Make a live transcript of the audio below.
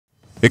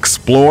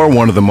Explore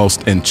one of the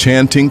most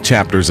enchanting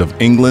chapters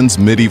of England's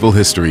medieval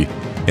history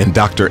in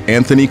Dr.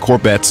 Anthony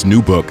Corbet's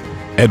new book,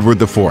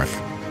 Edward IV,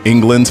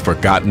 England's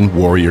Forgotten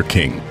Warrior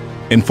King.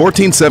 In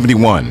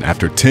 1471,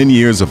 after 10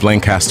 years of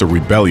Lancaster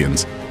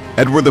rebellions,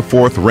 Edward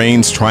IV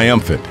reigns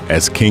triumphant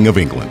as King of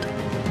England.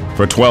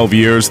 For 12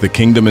 years, the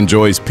kingdom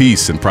enjoys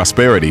peace and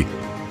prosperity,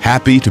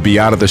 happy to be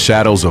out of the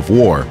shadows of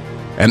war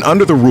and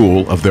under the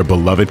rule of their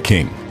beloved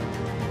king.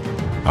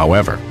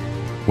 However,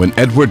 when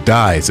Edward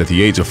dies at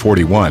the age of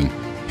 41,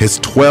 his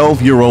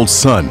 12-year-old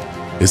son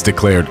is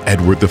declared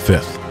Edward V.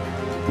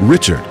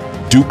 Richard,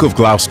 Duke of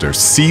Gloucester,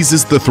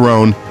 seizes the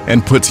throne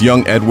and puts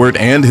young Edward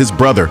and his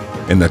brother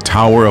in the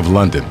Tower of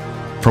London,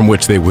 from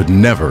which they would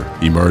never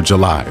emerge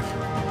alive.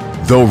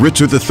 Though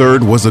Richard III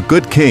was a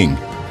good king,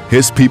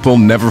 his people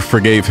never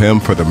forgave him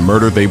for the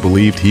murder they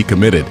believed he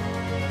committed,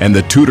 and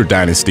the Tudor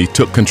dynasty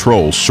took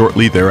control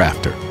shortly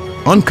thereafter.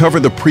 Uncover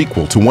the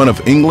prequel to one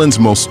of England's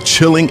most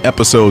chilling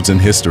episodes in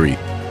history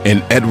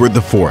in Edward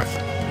IV,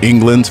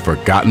 England's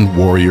Forgotten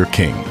Warrior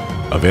King.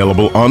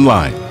 Available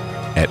online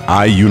at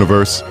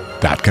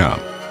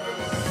iUniverse.com.